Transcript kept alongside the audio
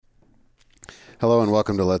Hello and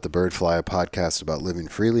welcome to Let the Bird Fly, a podcast about living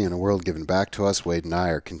freely in a world given back to us. Wade and I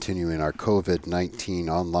are continuing our COVID-19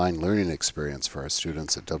 online learning experience for our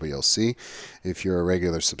students at WLC. If you're a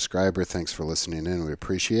regular subscriber, thanks for listening in. We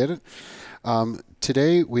appreciate it.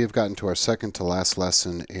 Today we have gotten to our second to last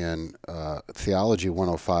lesson in Theology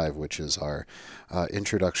 105, which is our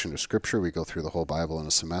introduction to Scripture. We go through the whole Bible in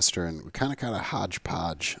a semester, and we kind of got a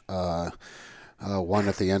hodgepodge one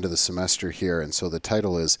at the end of the semester here. And so the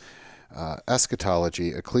title is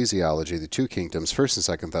Eschatology, Ecclesiology, the Two Kingdoms, 1st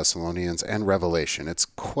and 2nd Thessalonians, and Revelation. It's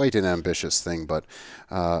quite an ambitious thing, but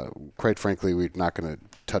quite frankly, we're not going to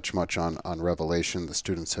touch much on Revelation. The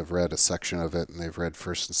students have read a section of it, and they've read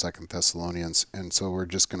 1st and 2nd Thessalonians, and so we're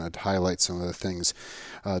just going to highlight some of the things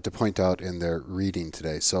to point out in their reading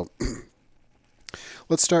today. So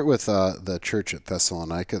let's start with the church at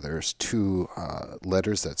Thessalonica. There's two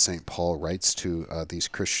letters that St. Paul writes to these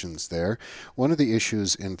Christians there. One of the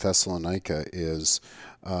issues in Thessalonica is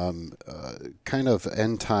kind of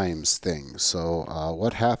end times things. So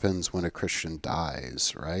what happens when a Christian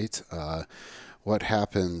dies, right? What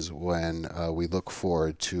happens when we look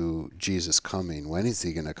forward to Jesus coming? When is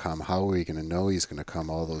he going to come? How are we going to know he's going to come?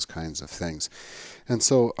 All those kinds of things. And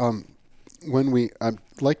so I'd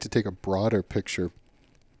like to take a broader picture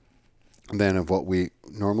then of what we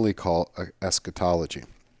normally call eschatology.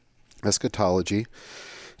 Eschatology,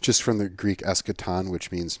 just from the Greek eschaton,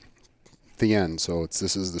 which means the end. So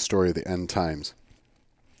this is the story of the end times.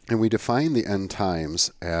 And we define the end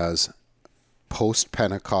times as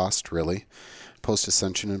post-Pentecost, really,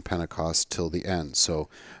 post-ascension and Pentecost till the end. So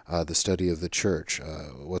the study of the church,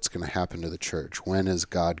 what's going to happen to the church? When is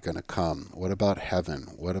God going to come? What about heaven?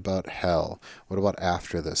 What about hell? What about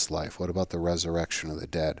after this life? What about the resurrection of the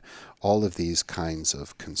dead? All of these kinds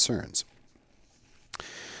of concerns.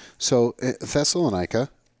 So Thessalonica,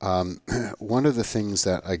 one of the things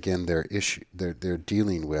that, again, they're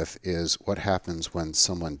dealing with is what happens when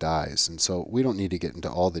someone dies. And so we don't need to get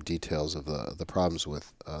into all the details of the problems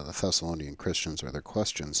with the Thessalonian Christians or their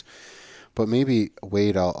questions. But maybe,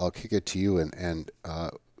 Wade, I'll kick it to you. And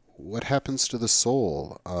what happens to the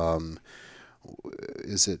soul?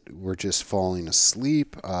 Is it we're just falling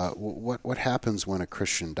asleep? What happens when a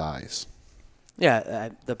Christian dies? Yeah,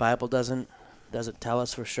 the Bible doesn't tell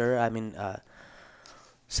us for sure. I mean,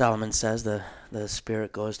 Solomon says the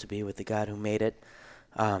spirit goes to be with the God who made it.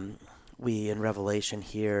 We in Revelation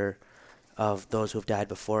hear of those who have died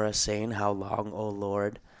before us saying, "How long, O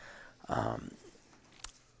Lord?"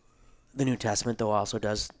 The New Testament, though, also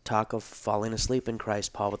does talk of falling asleep in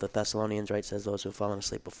Christ. Paul with the Thessalonians, right, says those who have fallen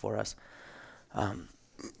asleep before us, aren't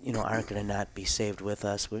going to not be saved with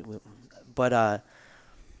us. But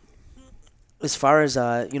as far as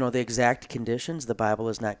the exact conditions, the Bible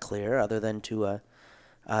is not clear, other than to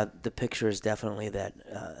the picture is definitely that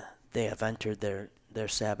they have entered their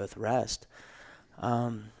Sabbath rest.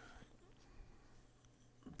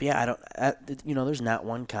 Yeah, there's not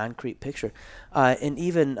one concrete picture. And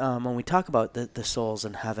even when we talk about the souls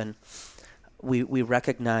in heaven, we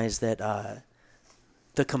recognize that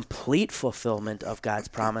the complete fulfillment of God's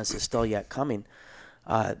promise is still yet coming.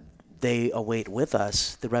 They await with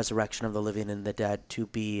us the resurrection of the living and the dead to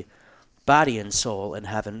be body and soul in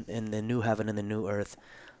heaven, in the new heaven and the new earth,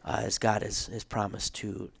 as God has promised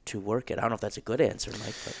to work it. I don't know if that's a good answer,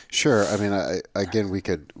 Mike. But. Sure. I mean, again, we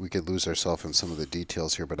could lose ourselves in some of the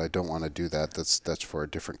details here, but I don't want to do that. That's for a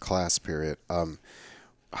different class period.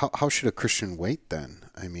 How should a Christian wait then?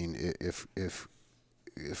 I mean, if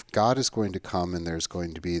God is going to come and there's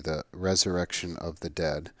going to be the resurrection of the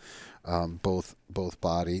dead, both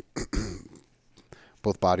body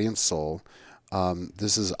and soul.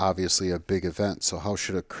 This is obviously a big event, so how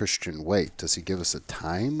should a Christian wait? Does he give us a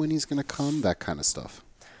time when he's going to come? That kind of stuff.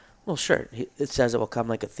 Well, sure. It says it will come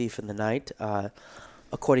like a thief in the night.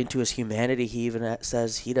 According to his humanity, he even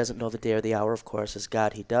says he doesn't know the day or the hour. Of course, as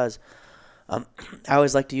God, he does. I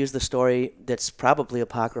always like to use the story that's probably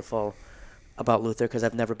apocryphal about Luther, because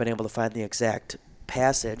I've never been able to find the exact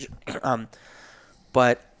passage.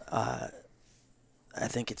 But I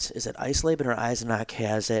think is it Eisleben or Eisenach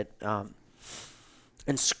has it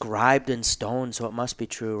inscribed in stone, so it must be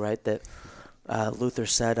true, right? That Luther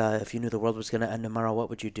said, if you knew the world was going to end tomorrow, what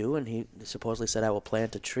would you do? And he supposedly said, I will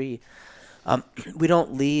plant a tree. We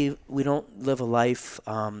don't live a life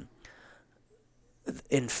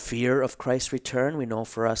in fear of Christ's return. We know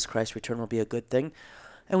for us Christ's return will be a good thing.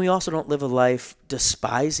 And we also don't live a life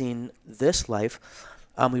despising this life.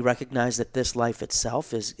 We recognize that this life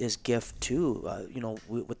itself is gift too.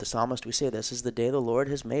 With the psalmist, we say, this is the day the Lord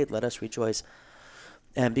has made. Let us rejoice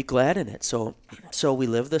and be glad in it. So we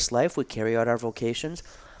live this life. We carry out our vocations.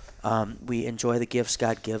 We enjoy the gifts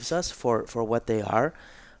God gives us for what they are,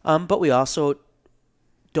 but we also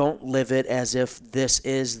don't live it as if this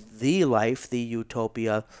is the life, the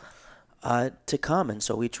utopia to come. And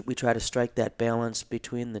so we try to strike that balance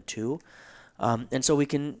between the two. And so we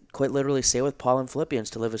can quite literally say with Paul in Philippians,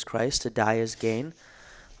 to live as Christ, to die as gain.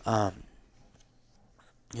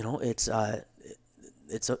 It's a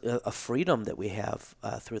freedom that we have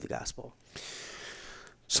through the gospel.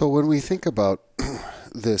 So when we think about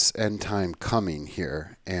this end time coming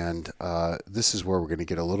here, and this is where we're going to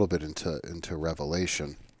get a little bit into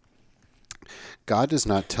Revelation. God does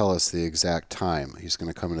not tell us the exact time He's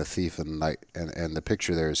going to come in a thief in the night, and the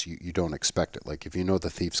picture there is you don't expect it. Like if you know the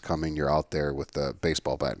thief's coming, you're out there with the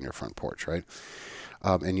baseball bat in your front porch, right?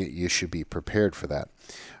 And you should be prepared for that.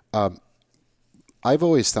 I've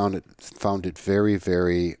always found it very,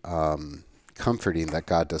 very comforting that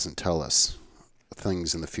God doesn't tell us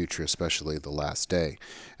things in the future, especially the last day.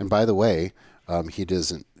 And by the way, He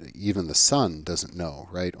doesn't, even the Son doesn't know,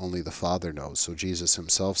 right? Only the Father knows. So Jesus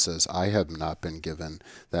Himself says, I have not been given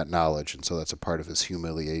that knowledge. And so that's a part of His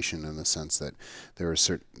humiliation in the sense that there are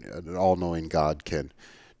an all-knowing God can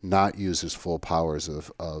not use His full powers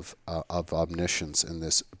of omniscience in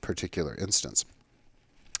this particular instance.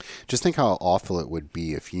 Just think how awful it would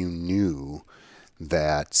be if you knew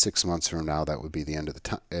that 6 months from now that would be the end of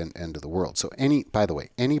end of the world. So by the way,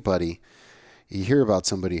 anybody, you hear about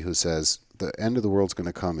somebody who says the end of the world's going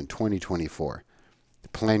to come in 2024,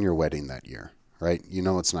 plan your wedding that year, right? You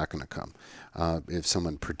know it's not going to come if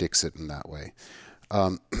someone predicts it in that way.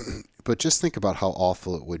 But just think about how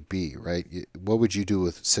awful it would be, right? What would you do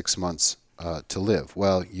with 6 months to live?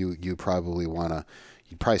 Well, you probably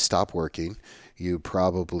you'd probably stop working. You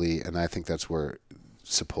probably, and I think that's where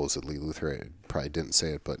supposedly Luther probably didn't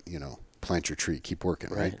say it, but plant your tree, keep working,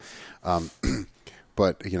 right?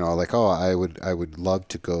 But I would love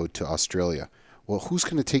to go to Australia. Well, who's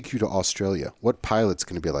going to take you to Australia? What pilot's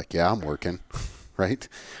going to be like, yeah, I'm working, right?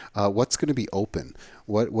 What's going to be open?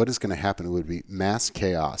 What is going to happen? It would be mass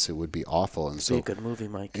chaos. It would be awful. And so, be a good movie,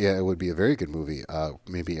 Mike. Yeah, it would be a very good movie.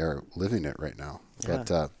 Maybe you're living it right now,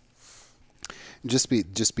 but. Just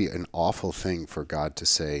be an awful thing for God to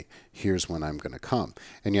say, here's when I'm going to come.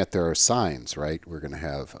 And yet there are signs, right? We're going to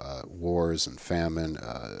have wars and famine,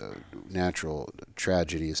 natural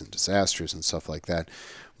tragedies and disasters and stuff like that.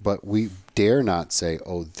 But we dare not say,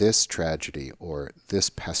 oh, this tragedy or this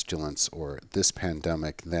pestilence or this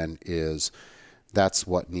pandemic then that's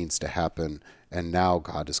what needs to happen, and now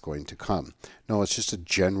God is going to come. No, it's just a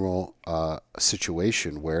general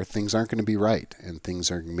situation where things aren't going to be right, and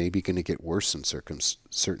things are maybe going to get worse in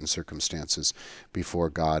certain circumstances before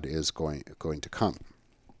God is going to come.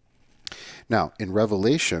 Now, in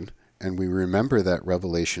Revelation, and we remember that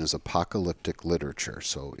Revelation is apocalyptic literature.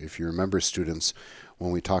 So if you remember, students,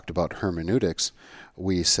 when we talked about hermeneutics,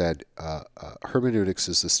 we said hermeneutics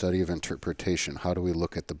is the study of interpretation. How do we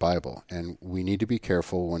look at the Bible? And we need to be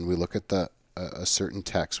careful when we look at a certain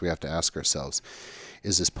text. We have to ask ourselves,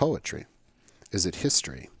 is this poetry? Is it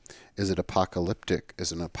history? Is it apocalyptic?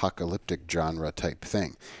 Is it an apocalyptic genre type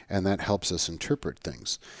thing? And that helps us interpret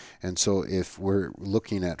things. And so if we're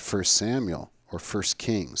looking at 1 Samuel or 1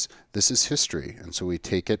 Kings, this is history. And so we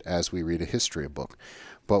take it as we read a history book.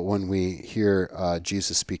 But when we hear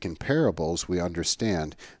Jesus speak in parables, we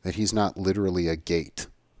understand that He's not literally a gate,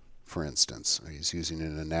 for instance. He's using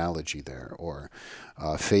an analogy there. Or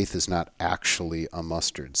faith is not actually a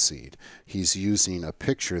mustard seed. He's using a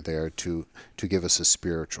picture there to give us a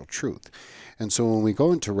spiritual truth. And so when we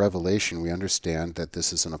go into Revelation, we understand that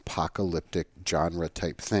this is an apocalyptic genre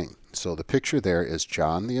type thing. So the picture there is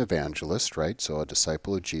John the evangelist, right? So a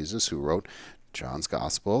disciple of Jesus who wrote John's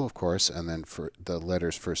Gospel, of course, and then for the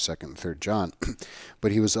letters 1st, 2nd, and 3rd John.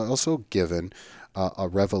 But he was also given a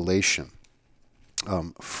revelation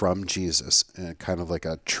from Jesus, kind of like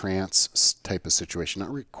a trance type of situation.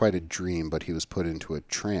 Not quite a dream, but he was put into a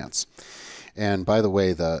trance. And by the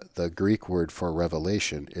way, the Greek word for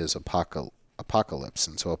revelation is apocalypse.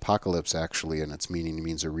 And so apocalypse actually in its meaning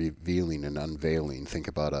means a revealing and unveiling. Think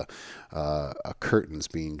about a curtains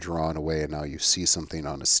being drawn away and now you see something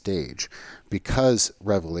on a stage. Because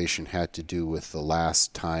Revelation had to do with the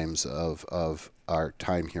last times of our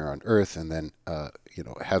time here on earth, and then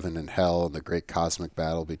heaven and hell and the great cosmic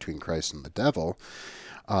battle between Christ and the devil,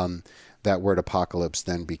 that word apocalypse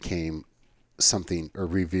then became something, a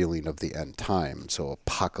revealing of the end time. So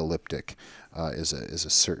apocalyptic is a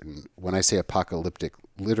certain, when I say apocalyptic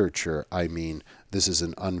literature, I mean this is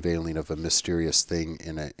an unveiling of a mysterious thing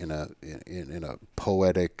in a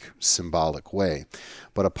poetic, symbolic way.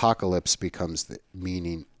 But apocalypse becomes the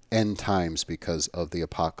meaning end times because of the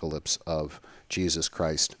apocalypse of Jesus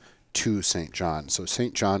Christ to St. John. So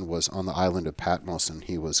St. John was on the island of Patmos, and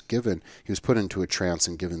he was put into a trance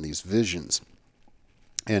and given these visions.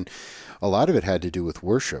 And a lot of it had to do with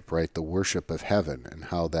worship, right? The worship of heaven and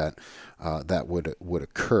how that would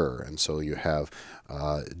occur. And so you have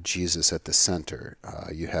Jesus at the center.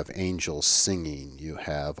 You have angels singing. You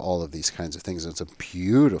have all of these kinds of things. It's a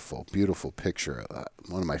beautiful, beautiful picture.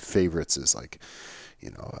 One of my favorites is like,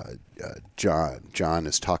 John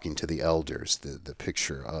is talking to the elders. The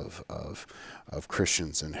picture of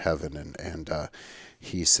Christians in heaven, and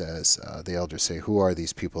he says, the elders say, "Who are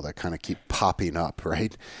these people that kind of keep popping up,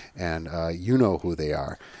 right?" And you know who they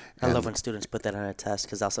are. I love when students put that on a test,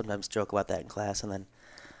 because I'll sometimes joke about that in class, and then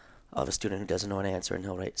I'll have a student who doesn't know an answer, and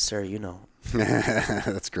he'll write, "Sir, you know."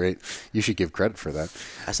 That's great. You should give credit for that.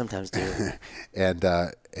 I sometimes do.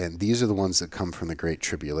 And these are the ones that come from the Great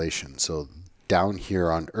Tribulation. So down here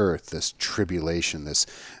on earth, this tribulation,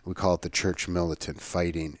 we call it the church militant,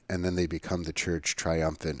 fighting, and then they become the church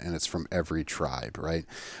triumphant, and it's from every tribe, right?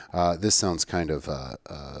 This sounds kind of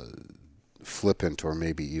flippant or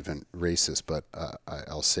maybe even racist, but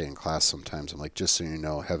I'll say in class sometimes, I'm like, just so you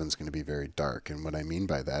know, heaven's going to be very dark. And what I mean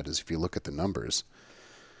by that is, if you look at the numbers,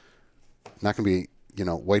 not going to be,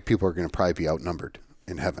 white people are going to probably be outnumbered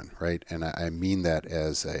in heaven, right? And I mean that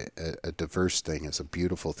as a diverse thing, as a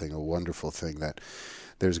beautiful thing, a wonderful thing, that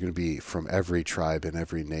there's going to be, from every tribe and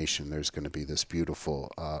every nation, there's going to be this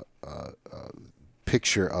beautiful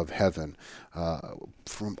picture of heaven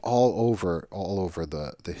from all over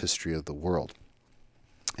the history of the world.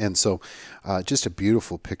 And so just a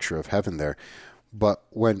beautiful picture of heaven there. But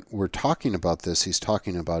when we're talking about this, he's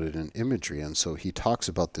talking about it in imagery. And so he talks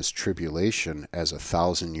about this tribulation as a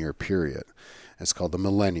 1,000-year period. It's called the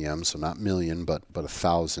millennium, so not million, but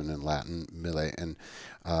 1,000 in Latin, mille. And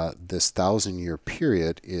this 1,000-year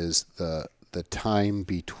period is the time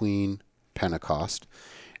between Pentecost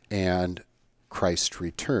and Christ's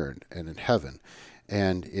return and in heaven.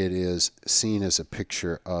 And it is seen as a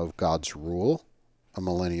picture of God's rule, a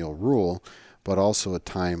millennial rule, but also a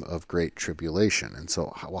time of great tribulation. And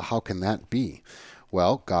so, how can that be?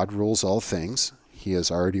 Well, God rules all things. He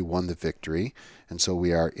has already won the victory. And so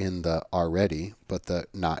we are in the already, but the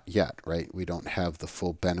not yet, right? We don't have the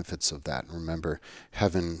full benefits of that. And remember,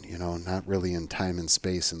 heaven, not really in time and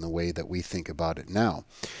space in the way that we think about it now.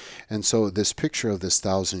 And so this picture of this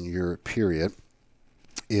 1,000-year period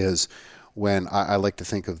is when I like to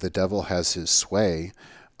think of the devil has his sway,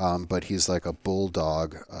 but he's like a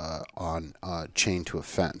bulldog chained to a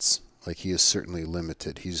fence. Like, he is certainly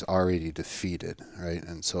limited. He's already defeated, right?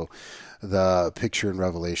 And so the picture in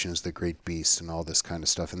Revelation is the great beast and all this kind of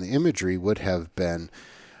stuff. And the imagery would have been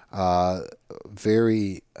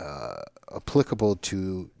very applicable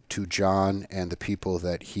to John and the people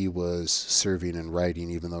that he was serving and writing,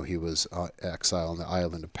 even though he was exiled on the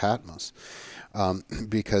island of Patmos.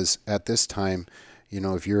 Because at this time,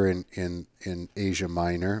 if you're in Asia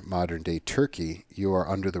Minor, modern-day Turkey, you are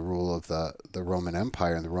under the rule of the Roman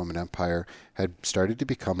Empire, and the Roman Empire had started to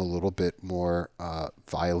become a little bit more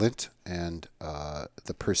violent, and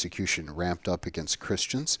the persecution ramped up against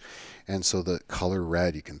Christians. And so the color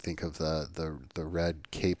red, you can think of the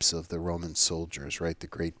red capes of the Roman soldiers, right? The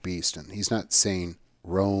great beast. And he's not saying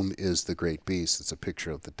Rome is the great beast. It's a picture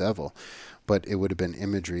of the devil. But it would have been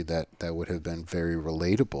imagery that would have been very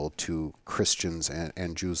relatable to Christians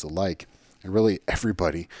and Jews alike, and really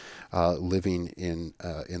everybody living in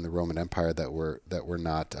the Roman Empire that were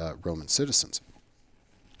not Roman citizens.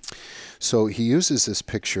 So he uses this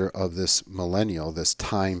picture of this millennial, this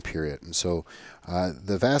time period. And so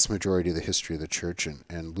the vast majority of the history of the church,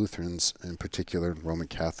 and Lutherans in particular, Roman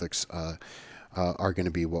Catholics, are going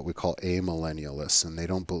to be what we call amillennialists, and they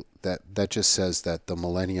don't that just says that the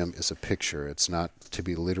millennium is a picture. It's not to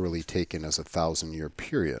be literally taken as a 1,000-year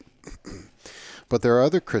period. But there are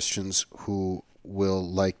other Christians who will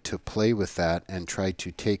like to play with that and try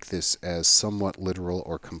to take this as somewhat literal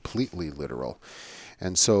or completely literal.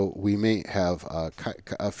 And so we may have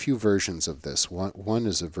a few versions of this. One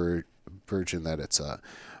is a version that it's a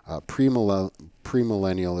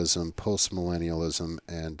premillennialism, postmillennialism,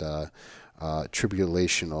 and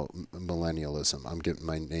tribulational millennialism. I'm getting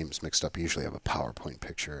my names mixed up. I usually have a PowerPoint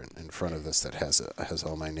picture in front of this that has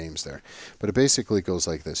all my names there. But it basically goes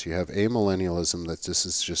like this. You have amillennialism, that this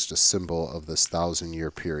is just a symbol of this 1,000-year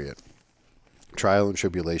period. Trial and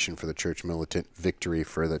tribulation for the church militant, victory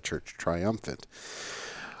for the church triumphant.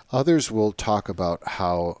 Others will talk about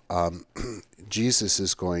how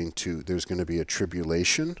there's going to be a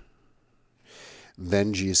tribulation,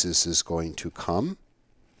 then Jesus is going to come.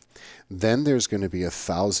 Then there's going to be a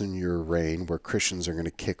 1,000-year reign where Christians are going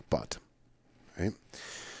to kick butt, right?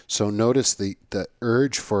 So notice the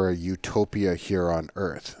urge for a utopia here on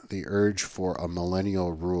earth, the urge for a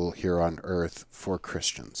millennial rule here on earth for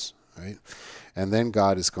Christians, right? And then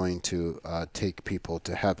God is going to take people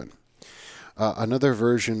to heaven. Another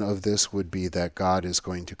version of this would be that God is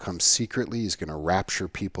going to come secretly. He's going to rapture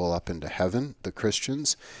people up into heaven, the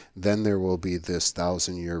Christians. Then there will be this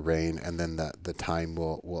 1,000-year reign, and then the time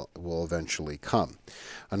will eventually come.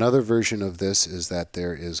 Another version of this is that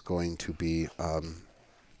there is going to be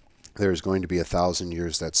 1,000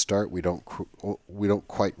 years that start. We don't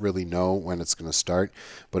quite really know when it's going to start,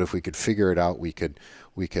 but if we could figure it out, we could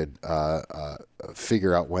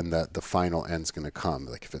figure out when the final end's going to come.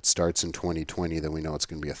 Like if it starts in 2020, then we know it's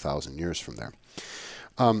going to be 1,000 years from there.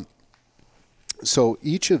 So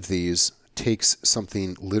each of these takes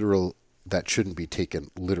something literal that shouldn't be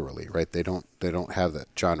taken literally, right? They don't have that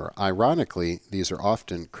genre. Ironically, these are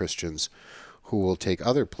often Christians who will take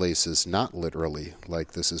other places not literally,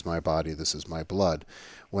 like this is my body, this is my blood,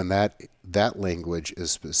 when that language is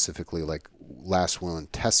specifically like last will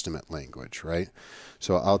and testament language, right?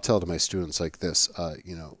 So I'll tell to my students like this,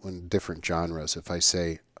 in different genres, if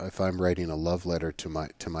I'm writing a love letter to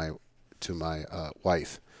my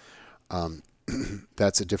wife,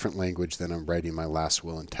 that's a different language than I'm writing my last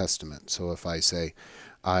will and testament. So if I say,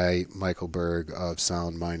 I, Michael Berg of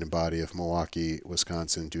Sound Mind and Body of Milwaukee,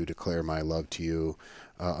 Wisconsin, do declare my love to you,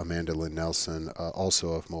 Amanda Lynn Nelson,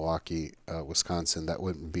 also of Milwaukee, Wisconsin, that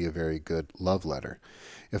wouldn't be a very good love letter.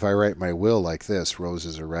 If I write my will like this,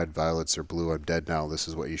 roses are red, violets are blue, I'm dead now, this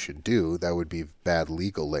is what you should do, that would be bad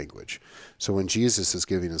legal language. So when Jesus is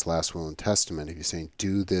giving his last will and testament, if he's saying,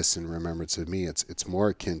 do this in remembrance of me, it's more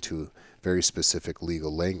akin to very specific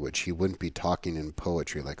legal language. He wouldn't be talking in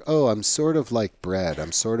poetry like, oh, I'm sort of like bread,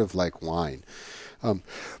 I'm sort of like wine.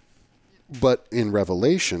 But in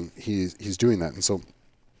Revelation, he's doing that. And so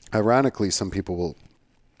ironically, some people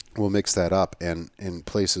will mix that up, and in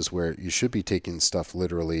places where you should be taking stuff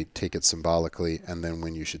literally, take it symbolically, and then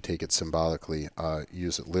when you should take it symbolically,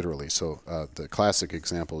 use it literally. So the classic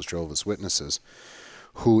example is Jehovah's Witnesses,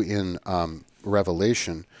 who in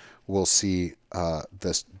Revelation will see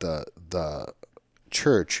the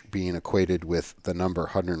church being equated with the number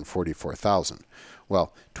 144,000.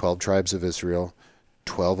 Well, 12 tribes of Israel,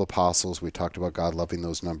 12 apostles, we talked about God loving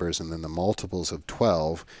those numbers, and then the multiples of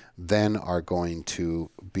 12 then are going to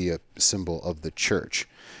be a symbol of the church.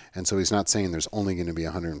 And so he's not saying there's only going to be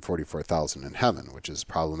 144,000 in heaven, which is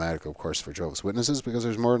problematic, of course, for Jehovah's Witnesses, because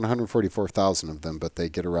there's more than 144,000 of them, but they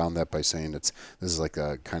get around that by saying this is like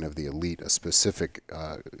a kind of the elite, a specific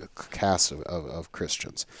caste of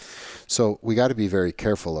Christians. So we got to be very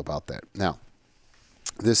careful about that. Now,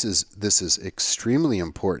 this is extremely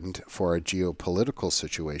important for our geopolitical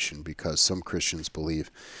situation, because some Christians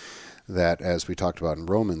believe that, as we talked about in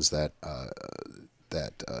Romans, that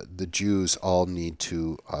the Jews all need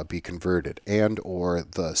to be converted, and or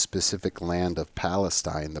the specific land of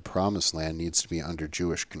Palestine, the promised land, needs to be under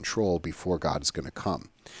Jewish control before God is going to come.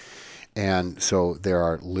 And so there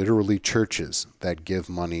are literally churches that give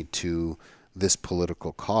money to this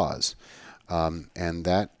political cause. And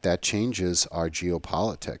that changes our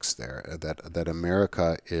geopolitics there, that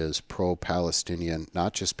America is pro-Palestinian,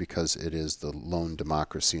 not just because it is the lone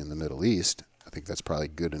democracy in the Middle East. I think that's probably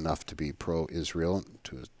good enough to be pro-Israel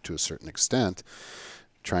to a certain extent,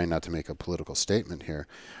 trying not to make a political statement here.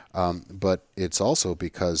 But it's also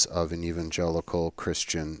because of an evangelical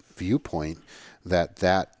Christian viewpoint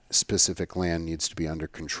that specific land needs to be under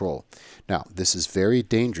control. Now, this is very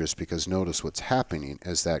dangerous, because notice what's happening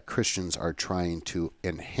is that Christians are trying to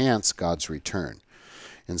enhance God's return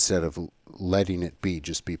instead of letting it be,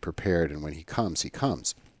 just be prepared, and when he comes, he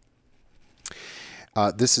comes.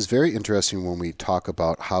 This is very interesting when we talk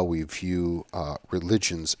about how we view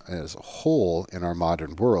religions as a whole in our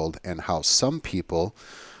modern world, and how some people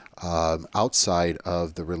outside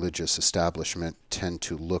of the religious establishment tend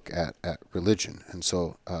to look at religion. And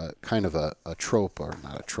so kind of a trope, or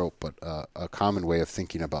not a trope, but a common way of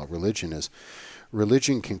thinking about religion is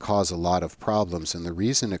religion can cause a lot of problems, and the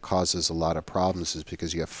reason it causes a lot of problems is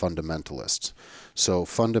because you have fundamentalists. So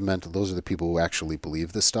those are the people who actually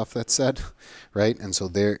believe the stuff that's said, right? And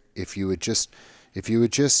so if you would just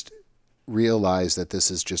realize that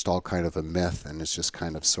this is just all kind of a myth, and it's just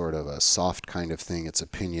kind of sort of a soft kind of thing, it's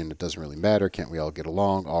opinion, it doesn't really matter, can't we all get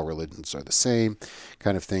along, all religions are the same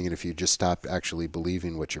kind of thing, and if you just stopped actually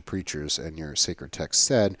believing what your preachers and your sacred text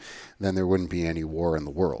said, then there wouldn't be any war in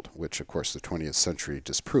the world, which of course the 20th century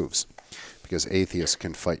disproves, because atheists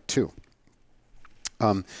can fight too.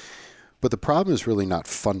 But the problem is really not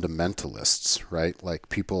fundamentalists, right? Like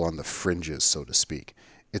people on the fringes, so to speak.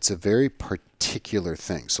 it's a very particular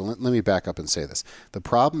thing. So let me back up and say this. The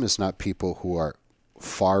problem is not people who are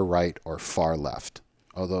far right or far left,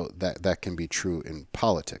 although that can be true in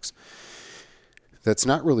politics. That's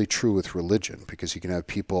not really true with religion, because you can have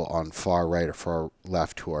people on far right or far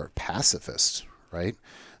left who are pacifists, right?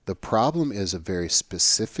 The problem is a very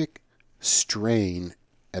specific strain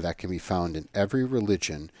that can be found in every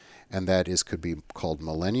religion, and that could be called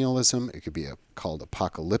millennialism. It could be called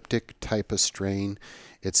apocalyptic type of strain.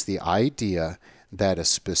 It's the idea that a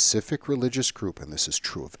specific religious group, and this is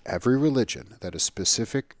true of every religion, that a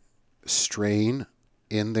specific strain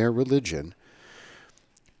in their religion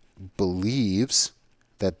believes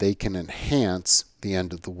that they can enhance the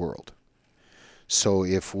end of the world. So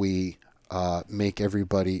if we make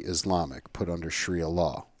everybody Islamic, put under Sharia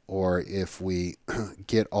law, or if we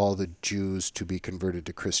get all the Jews to be converted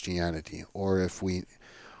to Christianity, or if we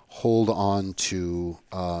hold on to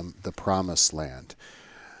the promised land.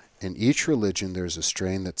 In each religion, there's a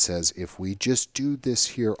strain that says, if we just do this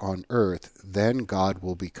here on earth, then God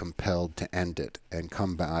will be compelled to end it and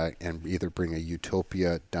come back and either bring a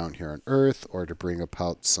utopia down here on earth, or to bring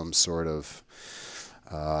about some sort of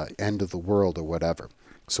end of the world or whatever.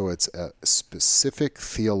 So it's a specific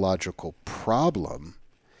theological problem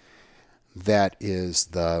that is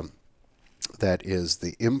the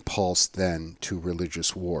impulse then to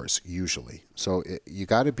religious wars, usually. So you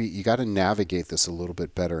got to navigate this a little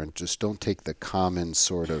bit better, and just don't take the common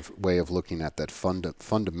sort of way of looking at that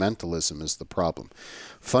fundamentalism is the problem.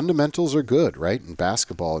 Fundamentals are good, right? In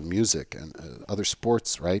basketball and music and other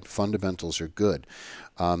sports, right? Fundamentals are good.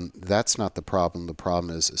 That's not the problem. The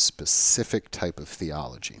problem is a specific type of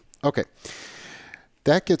theology. Okay,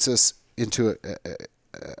 that gets us into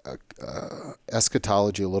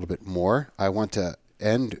eschatology a little bit more. I want to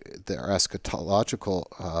end our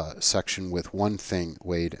eschatological section with one thing,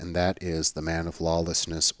 Wade, and that is the man of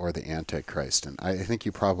lawlessness, or the Antichrist. And I think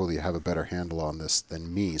you probably have a better handle on this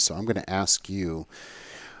than me, so I'm going to ask you,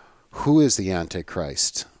 who is the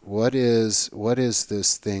Antichrist? What is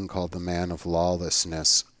this thing called the man of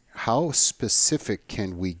lawlessness? How specific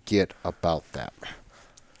can we get about that?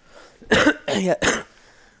 Yeah.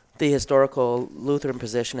 The historical Lutheran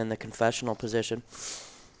position and the confessional position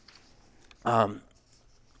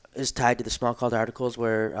is tied to the Smalcald Articles,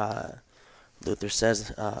 where Luther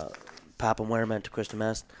says Papam verum Antichristum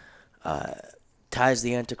est, ties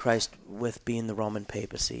the Antichrist with being the Roman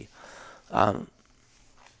papacy. Probably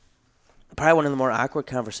one of the more awkward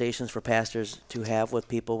conversations for pastors to have with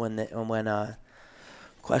people when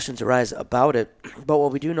questions arise about it. But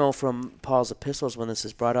what we do know from Paul's epistles when this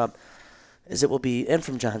is brought up is it will be, and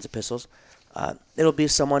from John's epistles, it'll be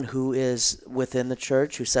someone who is within the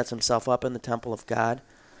church, who sets himself up in the temple of God,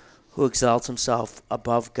 who exalts himself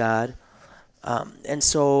above God. And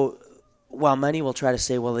so while many will try to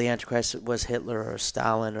say, well, the Antichrist was Hitler or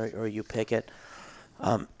Stalin or you pick it,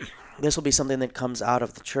 this will be something that comes out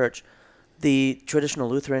of the church. The traditional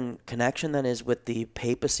Lutheran connection then is with the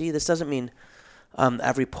papacy. This doesn't mean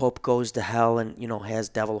every pope goes to hell and has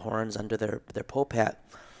devil horns under their pope hat.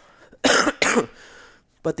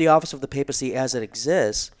 But the office of the papacy as it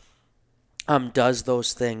exists does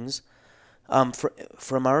those things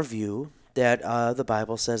from our view that the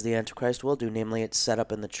Bible says the Antichrist will do. Namely, it's set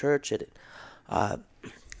up in the church. It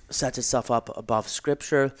sets itself up above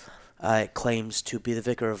Scripture. It claims to be the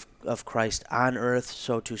vicar of Christ on earth,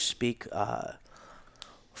 so to speak, to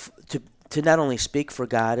not only speak for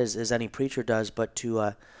God as any preacher does, but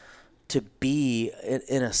to be,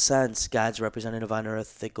 in a sense, God's representative on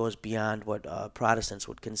earth that goes beyond what Protestants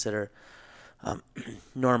would consider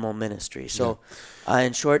normal ministry. So,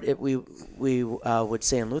 in short, we would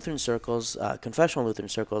say in Lutheran circles, confessional Lutheran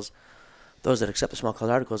circles, those that accept the Smalcald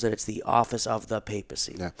Articles, that it's the office of the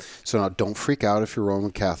papacy. Yeah. So now, don't freak out if you're Roman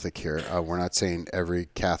Catholic here. We're not saying every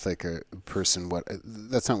Catholic person.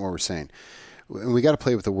 That's not what we're saying. We got to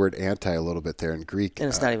play with the word anti a little bit there in Greek. And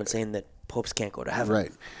it's not even saying that popes can't go to heaven.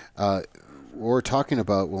 Right. What we're talking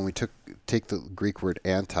about when we take the Greek word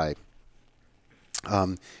anti,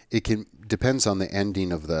 it depends on the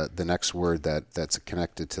ending of the next word that's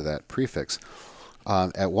connected to that prefix.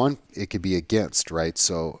 At one, it could be against, right?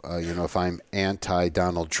 So, if I'm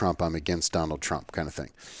anti-Donald Trump, I'm against Donald Trump kind of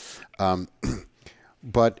thing.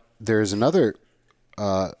 But there's another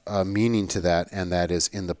meaning to that, and that is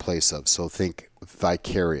in the place of. So think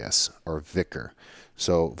vicarious or vicar.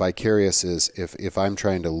 So vicarious is if I'm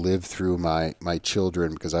trying to live through my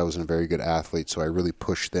children, because I wasn't a very good athlete, so I really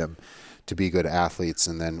push them to be good athletes,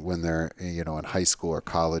 and then when they're in high school or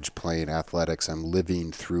college playing athletics, I'm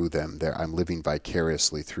living through them. I'm living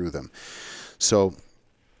vicariously through them. So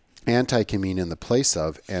Anti can mean in the place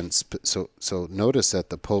of, and so notice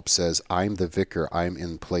that the Pope says, I'm the vicar, I'm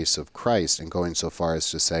in place of Christ, and going so far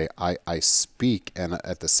as to say, I speak and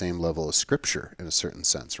at the same level as Scripture in a certain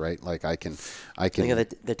sense, right? Like I can. Think of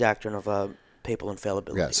the doctrine of papal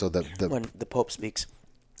infallibility. Yeah, so when the Pope speaks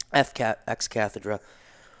ex cathedra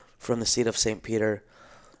from the seat of St. Peter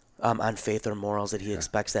on faith or morals, that he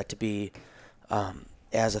expects that to be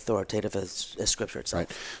as authoritative as Scripture itself.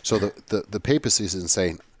 Right. So the papacy isn't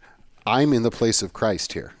saying, I'm in the place of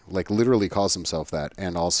Christ here, like literally calls himself that,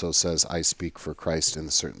 and also says, I speak for Christ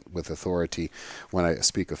with authority when I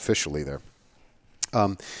speak officially there.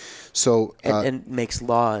 And makes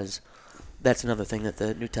laws. That's another thing that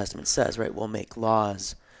the New Testament says, right? We'll make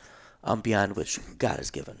laws beyond which God has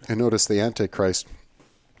given. And notice the Antichrist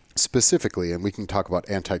specifically, and we can talk about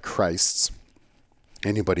antichrists,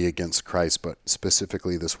 anybody against Christ, but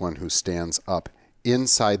specifically this one who stands up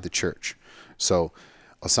inside the church. So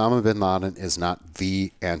Osama bin Laden is not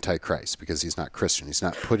the Antichrist because he's not Christian. He's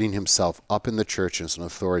not putting himself up in the church as an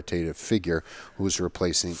authoritative figure who's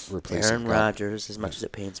replacing Aaron God. Rodgers, as much as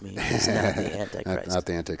it pains me, is not the Antichrist. not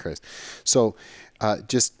the Antichrist. So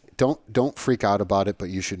just don't freak out about it, but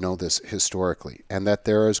you should know this historically, and that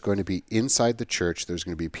there is going to be inside the church, there's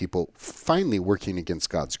going to be people finally working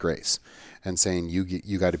against God's grace and saying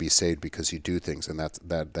you got to be saved because you do things, and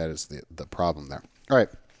that is the problem there. All right.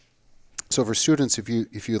 So for students, if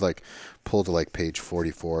you like pull to like page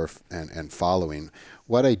 44 and following,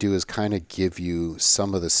 what I do is kind of give you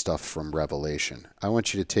some of the stuff from Revelation. I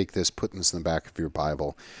want you to take this, put this in the back of your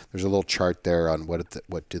Bible. There's a little chart there on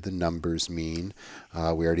what do the numbers mean.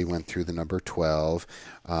 We already went through the number 12.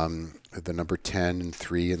 The number 10 and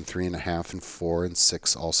 3 and 3.5 and 4 and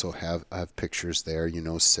 6 also have pictures there.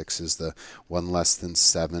 6 is the one less than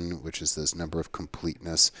 7, which is this number of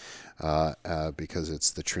completeness, because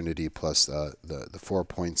it's the Trinity plus the 4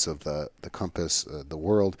 points of the compass, the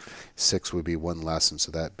world. 6 would be one less, and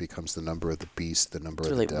so that becomes the number of the beast, the number of the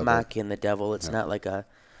devil. It's really mocking the devil. It's not like a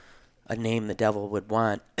name the devil would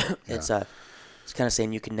want. It's kind of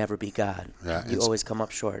saying you can never be God. Yeah, you always come up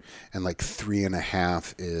short. And like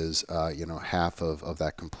 3.5 is half of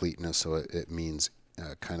that completeness, so it means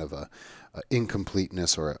kind of a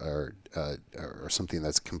incompleteness or something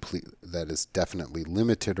that's complete, that is definitely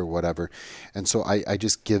limited or whatever. And so I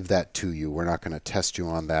just give that to you. We're not going to test you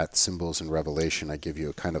on that. Symbols in Revelation, I give you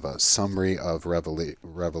a kind of a summary of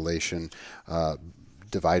Revelation,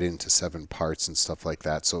 divided into 7 parts and stuff like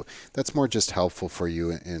that. So that's more just helpful for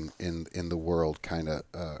you in the world, kind of,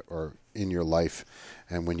 or in your life,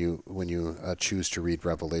 and when you choose to read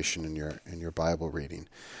Revelation in your Bible reading.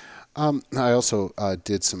 I also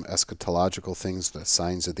did some eschatological things, the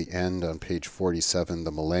signs of the end on page 47,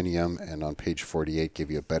 the millennium, and on page 48 give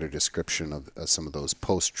you a better description of some of those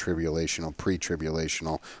post-tribulational,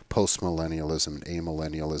 pre-tribulational, post-millennialism, and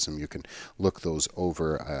amillennialism. You can look those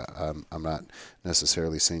over. I'm not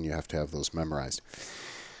necessarily saying you have to have those memorized.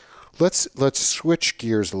 Let's switch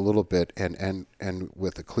gears a little bit and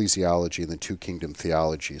with ecclesiology and the two kingdom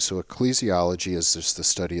theology. So ecclesiology is just the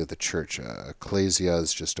study of the church. Ecclesia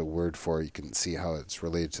is just a word for, you can see how it's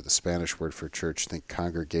related to the Spanish word for church. Think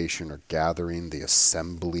congregation or gathering, the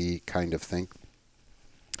assembly kind of thing.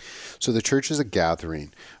 So the church is a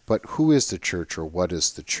gathering, but who is the church, or what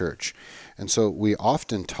is the church? And so we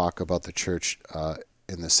often talk about the church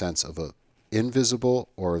in the sense of a invisible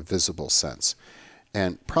or a visible sense.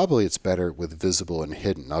 And probably it's better with visible and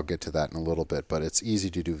hidden. I'll get to that in a little bit, but it's easy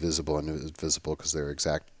to do visible and invisible because they're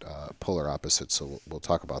exact polar opposites, so we'll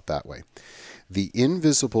talk about that way. The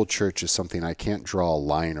invisible church is something I can't draw a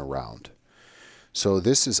line around. So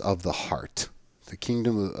this is of the heart. The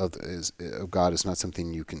kingdom of God is not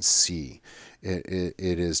something you can see. It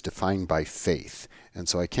is defined by faith. And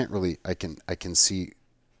so I can't really, I can see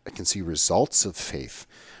results of faith,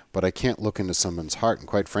 but I can't look into someone's heart. And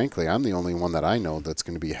quite frankly, I'm the only one that I know that's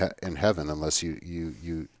going to be in heaven unless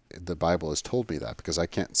the Bible has told me that, because I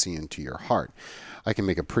can't see into your heart. I can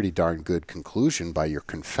make a pretty darn good conclusion by your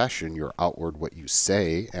confession, your outward, what you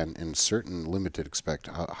say, and in certain limited respect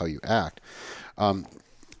how you act.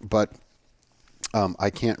 But I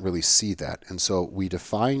can't really see that. And so we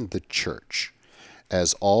define the church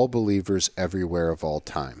as all believers everywhere of all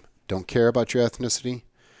time. Don't care about your ethnicity.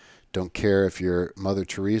 Don't care if you're Mother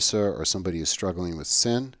Teresa or somebody who's struggling with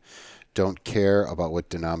sin. Don't care about what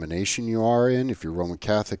denomination you are in, if you're Roman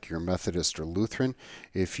Catholic, you're Methodist or Lutheran.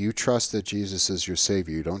 If you trust that Jesus is your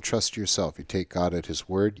Savior, you don't trust yourself, you take God at His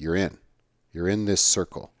word, you're in. You're in this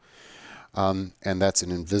circle. And that's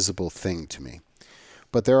an invisible thing to me.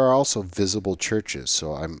 But there are also visible churches,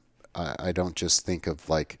 so I don't just think of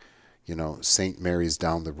like, St. Mary's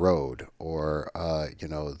down the road, or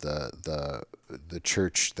the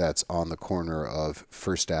church that's on the corner of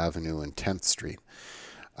First Avenue and 10th Street.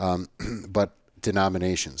 But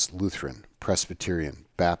denominations: Lutheran, Presbyterian,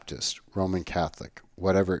 Baptist, Roman Catholic,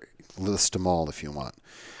 whatever, list them all if you want.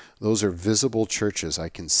 Those are visible churches. I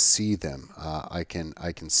can see them. I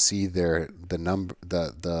can see their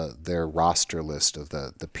roster list of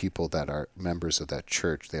the people that are members of that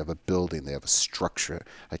church. They have a building. They have a structure.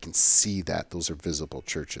 I can see that. Those are visible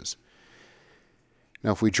churches.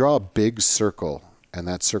 Now, if we draw a big circle, and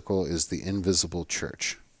that circle is the invisible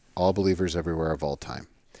church, all believers everywhere of all time,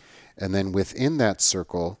 and then within that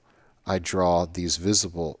circle, I draw these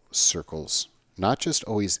visible circles, not just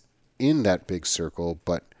always in that big circle,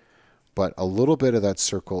 but a little bit of that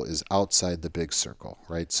circle is outside the big circle,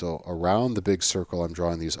 right? So around the big circle, I'm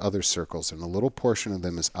drawing these other circles, and a little portion of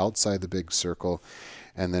them is outside the big circle,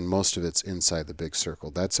 and then most of it's inside the big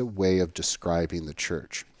circle. That's a way of describing the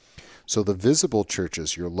church. So the visible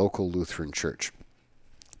churches, your local Lutheran church,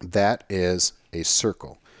 that is a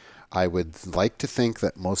circle. I would like to think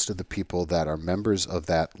that most of the people that are members of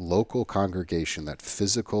that local congregation, that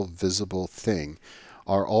physical, visible thing,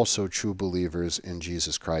 are also true believers in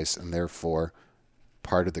Jesus Christ and therefore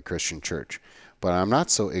part of the Christian church. But I'm not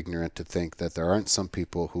so ignorant to think that there aren't some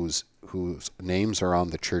people whose names are on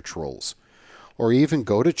the church rolls, or even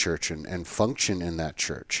go to church and function in that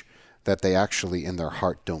church, that they actually in their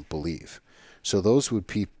heart don't believe. So those would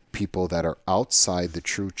be people that are outside the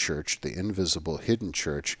true church, the invisible hidden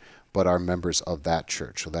church, but are members of that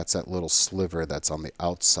church. So that's that little sliver that's on the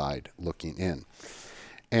outside looking in.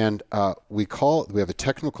 And we have a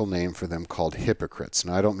technical name for them called hypocrites.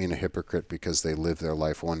 Now, I don't mean a hypocrite because they live their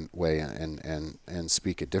life one way and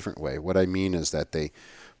speak a different way. What I mean is that they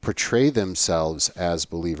portray themselves as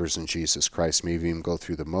believers in Jesus Christ, maybe even go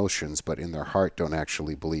through the motions, but in their heart don't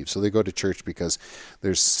actually believe. So they go to church because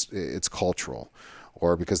it's cultural,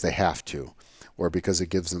 or because they have to, or because it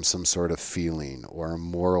gives them some sort of feeling or a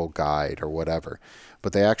moral guide or whatever.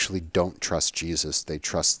 But they actually don't trust Jesus. They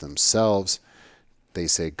trust themselves. They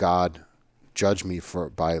say, God, judge me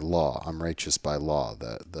by law. I'm righteous by law,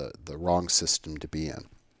 the wrong system to be in.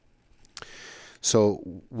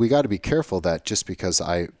 So we got to be careful that just because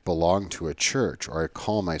I belong to a church or I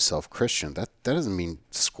call myself Christian, that doesn't mean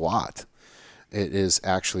squat. It is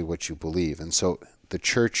actually what you believe. And so the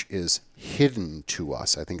church is hidden to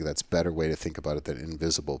us. I think that's a better way to think about it than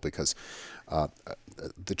invisible, because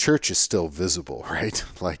the church is still visible, right?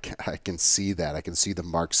 Like, I can see that. I can see the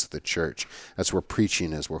marks of the church. That's where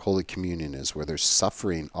preaching is, where Holy Communion is, where there's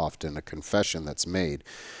suffering often, a confession that's made.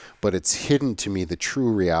 But it's hidden to me. The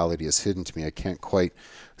true reality is hidden to me. I can't quite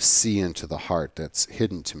see into the heart. That's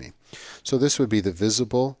hidden to me. So this would be the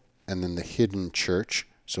visible and then the hidden church.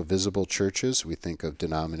 So visible churches, we think of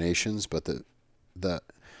denominations, but the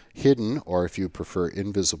hidden, or if you prefer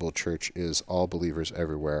invisible church, is all believers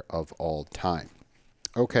everywhere of all time.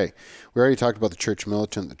 Okay, we already talked about the church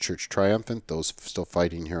militant, the church triumphant, those still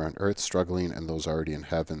fighting here on earth, struggling, and those already in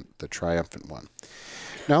heaven, the triumphant one.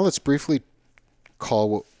 Now let's briefly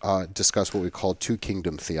discuss what we call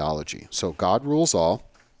two-kingdom theology. So God rules all,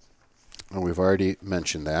 and we've already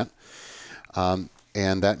mentioned that,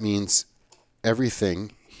 and that means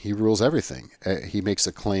everything. He rules everything. He makes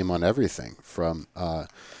a claim on everything, from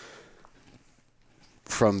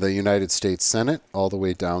the United States Senate all the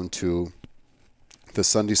way down to the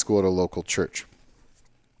Sunday school at a local church.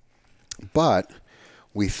 But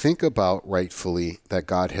we think about rightfully that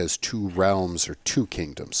God has two realms or two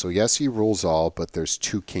kingdoms. So yes, he rules all, but there's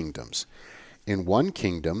two kingdoms. In one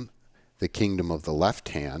kingdom, the kingdom of the left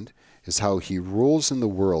hand, is how he rules in the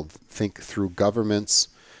world. Think through governments,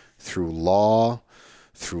 through law,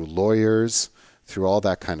 through lawyers, through all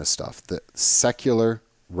that kind of stuff. The secular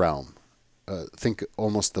realm. Think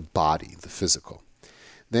almost the body, the physical.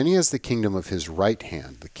 Then he has the kingdom of his right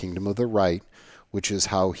hand, the kingdom of the right, which is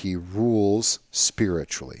how he rules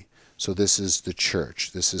spiritually. So this is the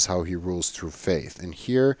church. This is how he rules through faith. And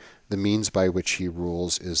here, the means by which he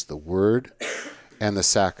rules is the word and the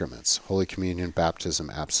sacraments, Holy Communion, baptism,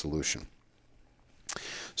 absolution.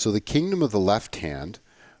 So the kingdom of the left hand,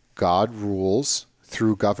 God rules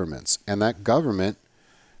through governments. And that government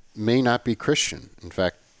may not be Christian. In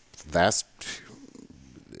fact, vast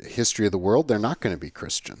history of the world, they're not going to be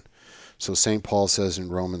Christian. So St. Paul says in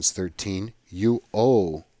Romans 13, you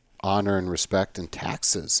owe honor and respect and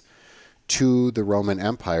taxes to the Roman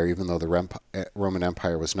Empire, even though the Roman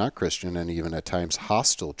Empire was not Christian and even at times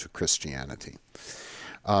hostile to Christianity.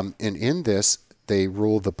 And in this, they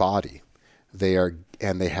rule the body.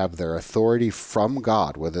 And they have their authority from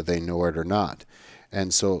God, whether they know it or not.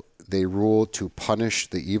 And so They rule to punish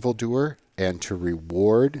the evildoer and to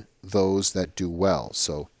reward those that do well.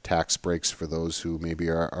 So tax breaks for those who maybe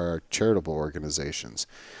are charitable organizations.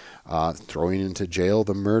 Throwing into jail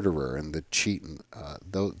the murderer and the cheat,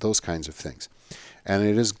 those kinds of things. And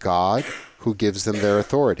it is God who gives them their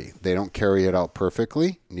authority. They don't carry it out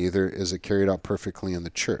perfectly, neither is it carried out perfectly in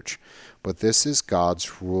the church. But this is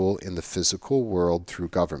God's rule in the physical world through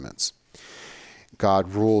governments.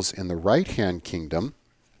 God rules in the right-hand kingdom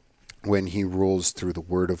when he rules through the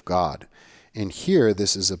Word of God. And here,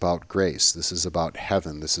 this is about grace. This is about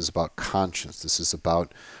heaven. This is about conscience. This is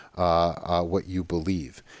about what you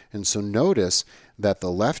believe. And so notice that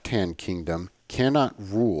the left-hand kingdom cannot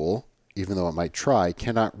rule, even though it might try,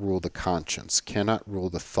 cannot rule the conscience, cannot rule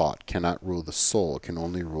the thought, cannot rule the soul, can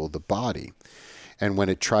only rule the body. And when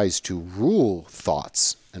it tries to rule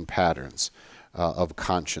thoughts and patterns of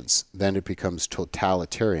conscience, then it becomes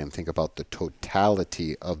totalitarian. Think about the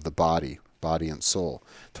totality of the body and soul.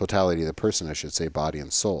 Totality of the person, I should say, body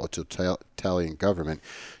and soul. A totalitarian government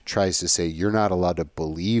tries to say, you're not allowed to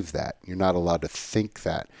believe that. You're not allowed to think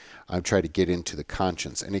that. I'm trying to get into the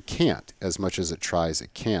conscience. And it can't. As much as it tries,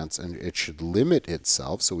 it can't. And it should limit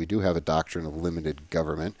itself. So we do have a doctrine of limited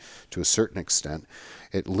government to a certain extent.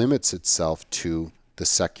 It limits itself to the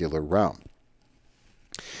secular realm.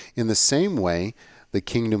 In the same way, the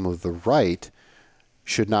kingdom of the right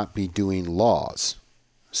should not be doing laws.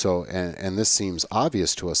 So, and this seems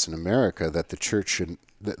obvious to us in America, that the church should,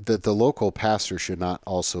 that the local pastor should not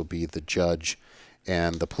also be the judge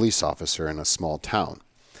and the police officer in a small town.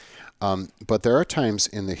 But there are times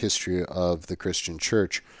in the history of the Christian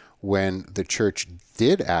church when the church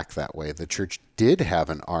did act that way. The church did have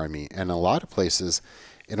an army, and a lot of places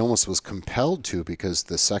it almost was compelled to, because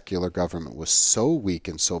the secular government was so weak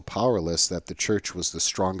and so powerless that the church was the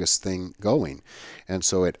strongest thing going. And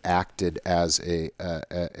so it acted as a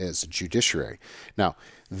judiciary. Now,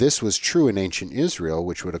 this was true in ancient Israel,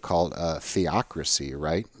 which would have called a theocracy,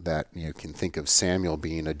 right? That you can think of Samuel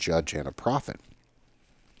being a judge and a prophet.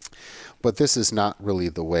 But this is not really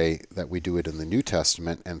the way that we do it in the New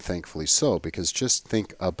Testament, and thankfully so, because just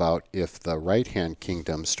think about if the right-hand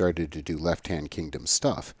kingdom started to do left-hand kingdom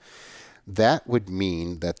stuff. That would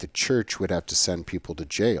mean that the church would have to send people to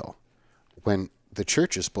jail, when the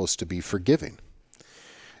church is supposed to be forgiving.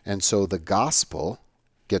 And so the gospel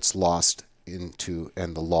gets lost into,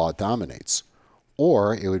 and the law dominates.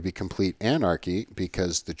 Or it would be complete anarchy,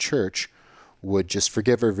 because the church would just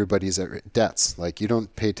forgive everybody's debts. Like, you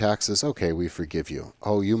don't pay taxes, okay, we forgive you.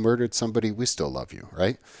 Oh, you murdered somebody, we still love you,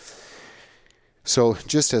 right? So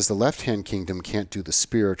just as the left-hand kingdom can't do the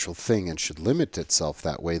spiritual thing and should limit itself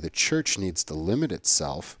that way, the church needs to limit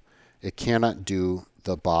itself. It cannot do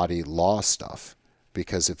the body law stuff,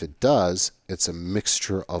 because if it does, it's a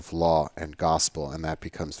mixture of law and gospel, and that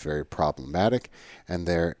becomes very problematic, and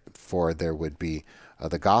therefore there would be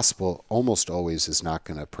the gospel almost always is not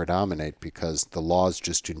going to predominate, because the law is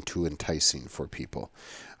just too enticing for people.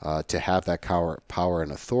 To have that power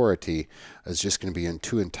and authority is just going to be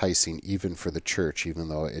too enticing even for the church, even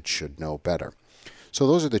though it should know better. So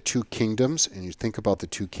those are the two kingdoms, and you think about the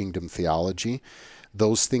two kingdom theology.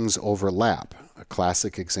 Those things overlap. A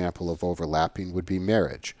classic example of overlapping would be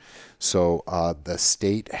marriage. So the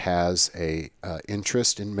state has a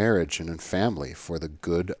interest in marriage and in family for the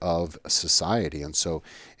good of society, and so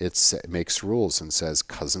it makes rules and says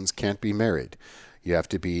cousins can't be married. You have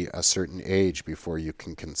to be a certain age before you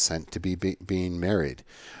can consent to being married.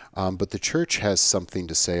 But the church has something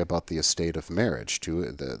to say about the estate of marriage too.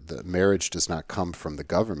 The marriage does not come from the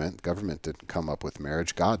government. The government didn't come up with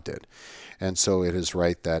marriage. God did. And so it is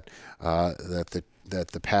right that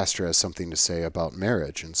the pastor has something to say about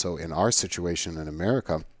marriage. And so in our situation in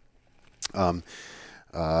America,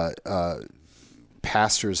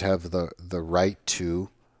 pastors have the right to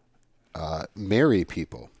marry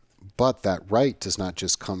people. But that right does not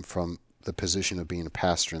just come from the position of being a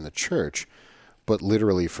pastor in the church, but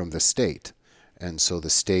literally from the state. And so the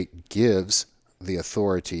state gives the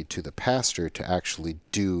authority to the pastor to actually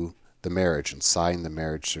do the marriage and sign the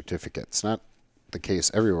marriage certificate. It's not the case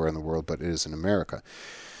everywhere in the world, but it is in America.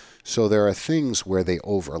 So there are things where they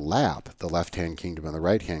overlap, the left-hand kingdom and the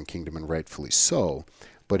right-hand kingdom, and rightfully so.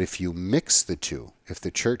 But if you mix the two, if the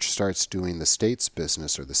church starts doing the state's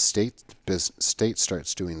business, or the state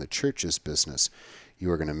starts doing the church's business, you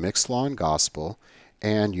are going to mix law and gospel,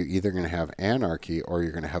 and you're either going to have anarchy or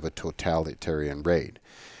you're going to have a totalitarian reign.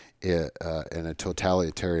 In a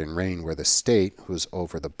totalitarian reign where the state, who's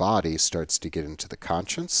over the body, starts to get into the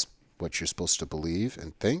conscience, what you're supposed to believe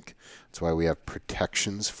and think. That's why we have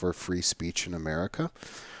protections for free speech in America.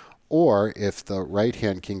 Or if the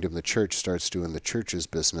right-hand kingdom, the church, starts doing the church's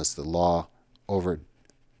business, the law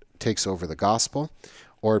takes over the gospel,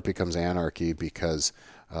 or it becomes anarchy because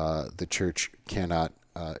the church the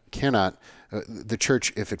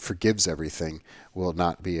church, if it forgives everything, will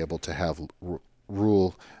not be able to have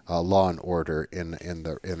rule law and order in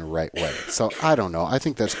a right way. So I don't know. I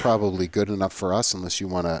think that's probably good enough for us, unless you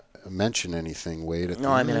want to mention anything, Wade.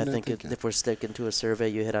 No, I mean, I think if we're sticking to a survey,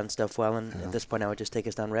 you hit on stuff well, and at this point I would just take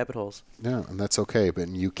us down rabbit holes. Yeah, and that's okay. But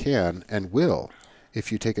you can and will,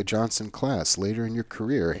 if you take a Johnson class later in your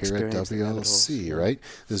career here at WLC, right?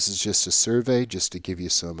 This is just a survey just to give you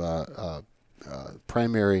some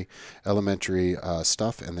primary, elementary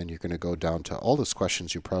stuff, and then you're going to go down to all those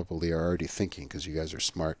questions you probably are already thinking, because you guys are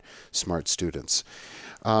smart students.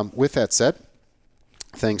 With that said,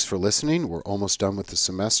 thanks for listening. We're almost done with the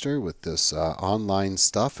semester with this online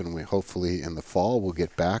stuff, and we hopefully in the fall we'll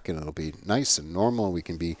get back and it'll be nice and normal,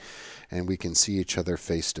 and we can see each other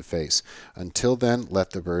face to face. Until then,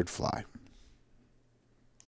 let the bird fly.